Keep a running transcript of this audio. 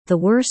The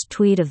worst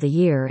tweet of the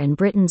year and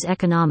Britain's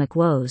economic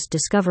woes.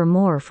 Discover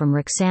more from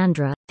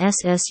Ruxandra,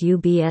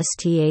 SSUBSTACK.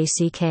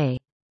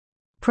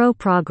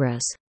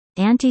 Pro-progress.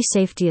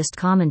 Anti-safetyist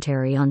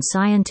commentary on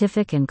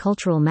scientific and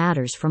cultural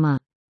matters from a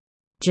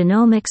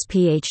genomics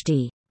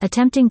PhD,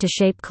 attempting to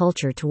shape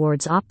culture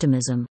towards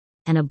optimism,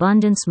 an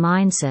abundance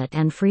mindset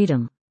and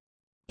freedom.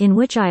 In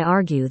which I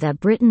argue that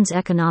Britain's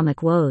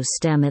economic woes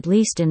stem at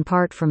least in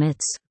part from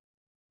its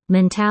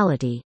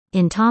mentality.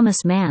 In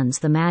Thomas Mann's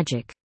The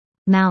Magic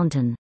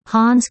Mountain,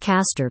 Hans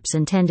Castorp's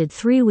intended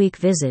 3-week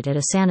visit at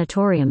a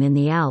sanatorium in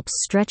the Alps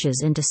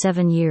stretches into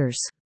 7 years.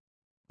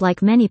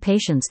 Like many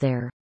patients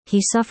there, he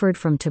suffered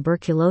from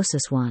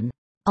tuberculosis 1,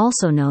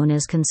 also known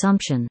as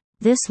consumption,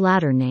 this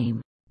latter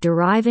name,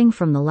 deriving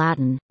from the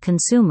Latin,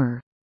 consumer,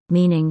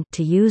 meaning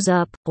to use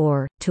up,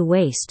 or to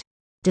waste,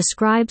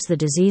 describes the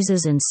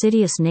disease's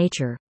insidious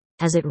nature,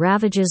 as it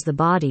ravages the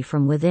body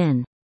from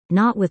within,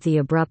 not with the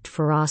abrupt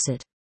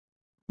ferocity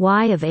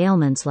of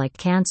ailments like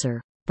cancer,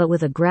 but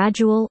with a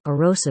gradual,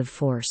 erosive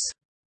force.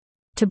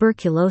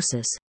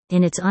 Tuberculosis,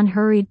 in its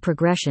unhurried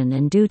progression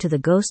and due to the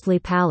ghostly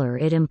pallor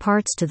it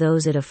imparts to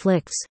those it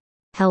afflicts,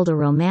 held a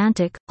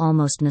romantic,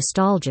 almost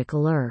nostalgic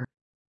allure.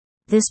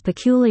 This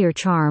peculiar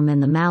charm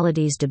and the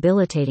malady's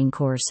debilitating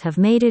course have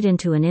made it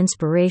into an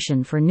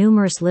inspiration for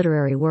numerous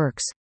literary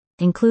works,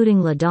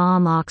 including La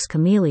Dame aux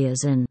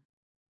Camélias and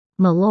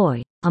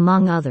Malloy,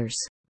 among others.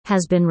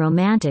 Has been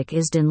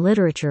romanticized in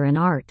literature and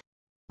art.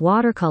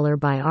 Watercolor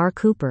by R.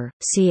 Cooper,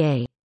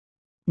 ca.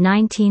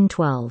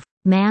 1912.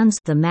 Mann's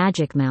The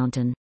Magic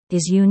Mountain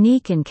is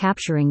unique in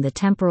capturing the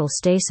temporal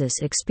stasis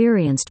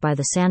experienced by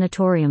the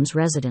sanatorium's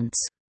residents.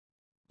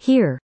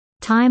 Here,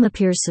 time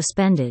appears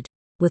suspended,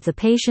 with the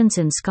patients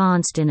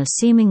ensconced in a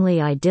seemingly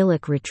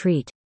idyllic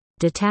retreat,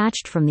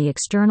 detached from the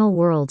external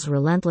world's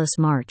relentless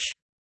march.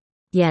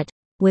 Yet,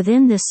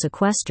 within this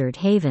sequestered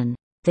haven,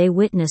 they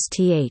witness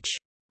the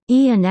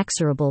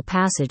inexorable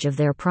passage of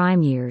their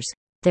prime years,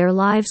 their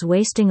lives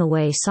wasting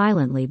away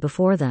silently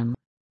before them.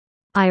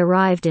 I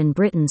arrived in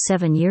Britain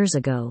 7 years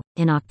ago,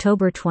 in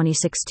October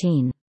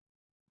 2016.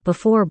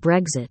 Before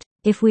Brexit,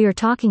 if we are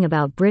talking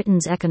about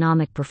Britain's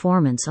economic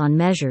performance on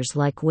measures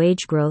like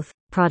wage growth,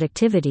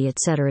 productivity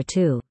etc.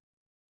 too,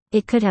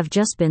 it could have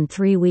just been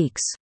 3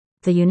 weeks.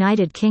 The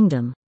United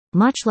Kingdom,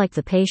 much like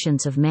the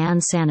patients of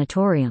Mann's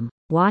sanatorium,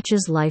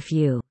 watches life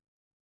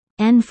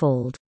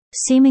unfold,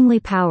 seemingly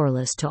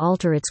powerless to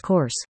alter its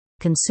course,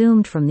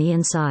 consumed from the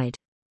inside.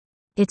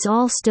 It's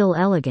all still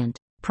elegant,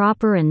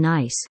 proper and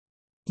nice.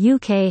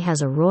 UK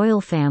has a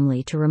royal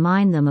family to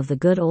remind them of the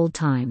good old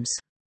times.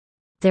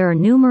 There are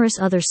numerous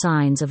other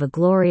signs of a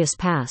glorious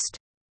past.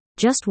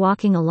 Just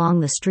walking along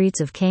the streets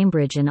of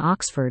Cambridge and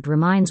Oxford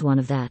reminds one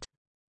of that.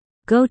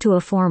 Go to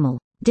a formal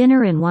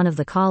dinner in one of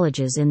the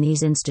colleges in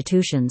these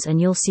institutions and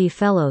you'll see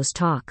fellows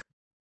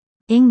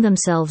talking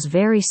themselves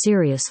very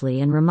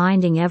seriously and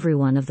reminding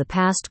everyone of the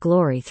past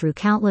glory through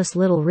countless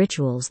little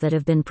rituals that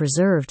have been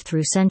preserved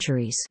through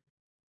centuries.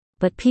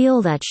 But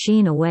peel that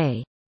sheen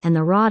away, and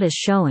the rot is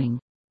showing.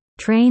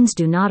 Trains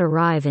do not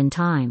arrive in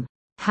time.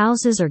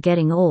 Houses are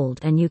getting old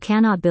and you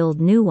cannot build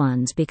new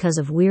ones because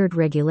of weird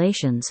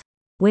regulations.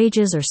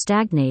 Wages are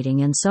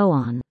stagnating and so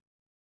on.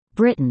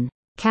 Britain,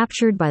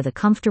 captured by the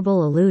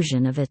comfortable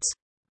illusion of its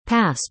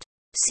past,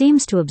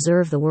 seems to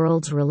observe the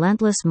world's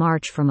relentless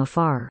march from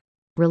afar,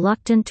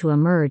 reluctant to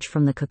emerge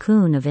from the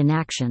cocoon of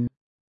inaction.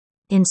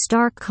 In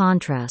stark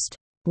contrast,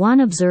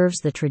 one observes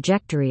the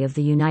trajectory of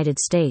the United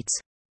States,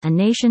 a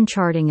nation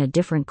charting a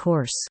different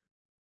course.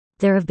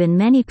 There have been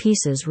many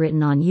pieces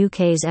written on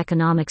UK's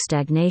economic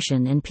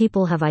stagnation and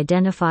people have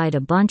identified a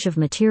bunch of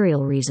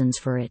material reasons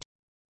for it.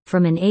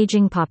 From an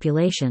aging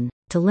population,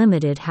 to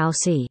limited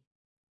housing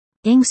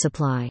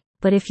supply.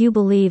 But if you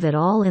believe at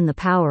all in the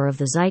power of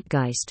the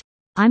zeitgeist,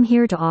 I'm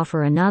here to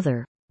offer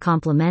another,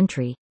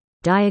 complementary,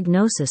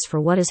 diagnosis for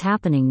what is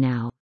happening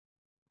now.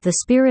 The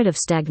spirit of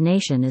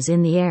stagnation is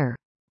in the air.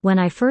 When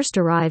I first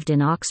arrived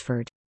in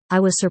Oxford,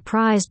 I was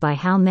surprised by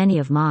how many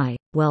of my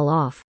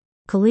well-off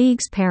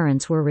colleagues'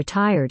 parents were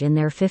retired in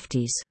their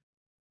 50s.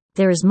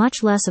 There is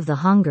much less of the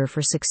hunger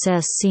for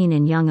success seen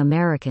in young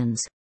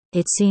Americans.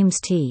 It seems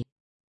the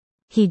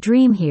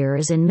dream here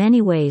is in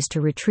many ways to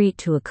retreat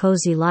to a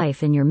cozy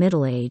life in your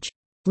middle age,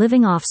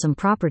 living off some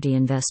property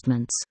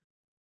investments.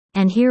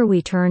 And here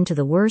we turn to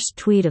the worst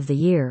tweet of the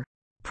year,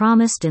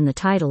 promised in the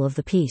title of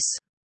the piece.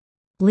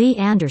 Lee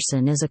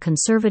Anderson is a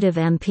Conservative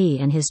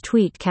MP and his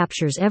tweet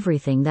captures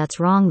everything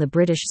that's wrong the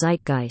British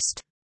zeitgeist.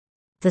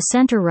 The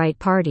centre-right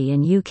party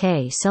in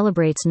UK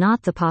celebrates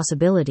not the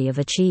possibility of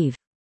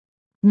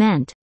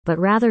achievement, but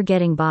rather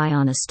getting by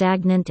on a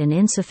stagnant and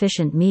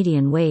insufficient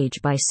median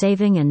wage by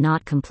saving and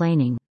not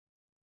complaining.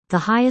 The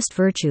highest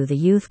virtue the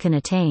youth can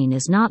attain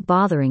is not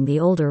bothering the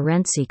older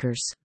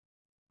rent-seekers.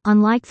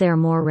 Unlike their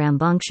more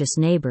rambunctious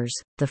neighbours,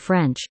 the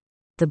French,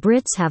 the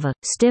Brits have a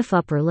stiff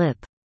upper lip.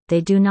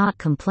 They do not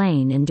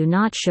complain and do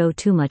not show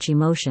too much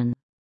emotion.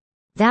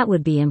 That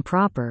would be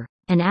improper,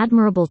 an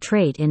admirable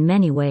trait in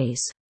many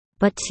ways.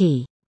 But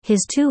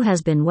his too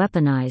has been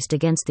weaponized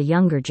against the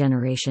younger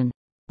generation,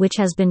 which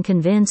has been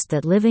convinced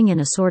that living in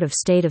a sort of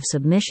state of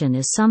submission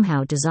is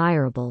somehow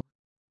desirable.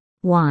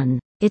 1.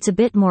 It's a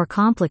bit more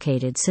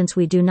complicated since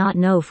we do not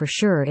know for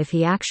sure if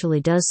he actually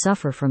does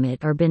suffer from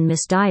it or been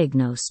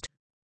misdiagnosed.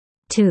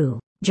 2.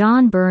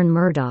 John Byrne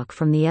Murdoch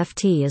from the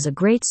FT is a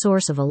great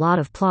source of a lot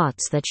of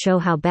plots that show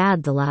how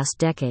bad the last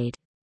decade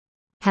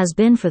has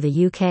been for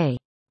the UK.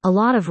 A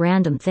lot of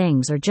random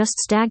things are just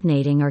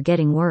stagnating or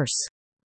getting worse.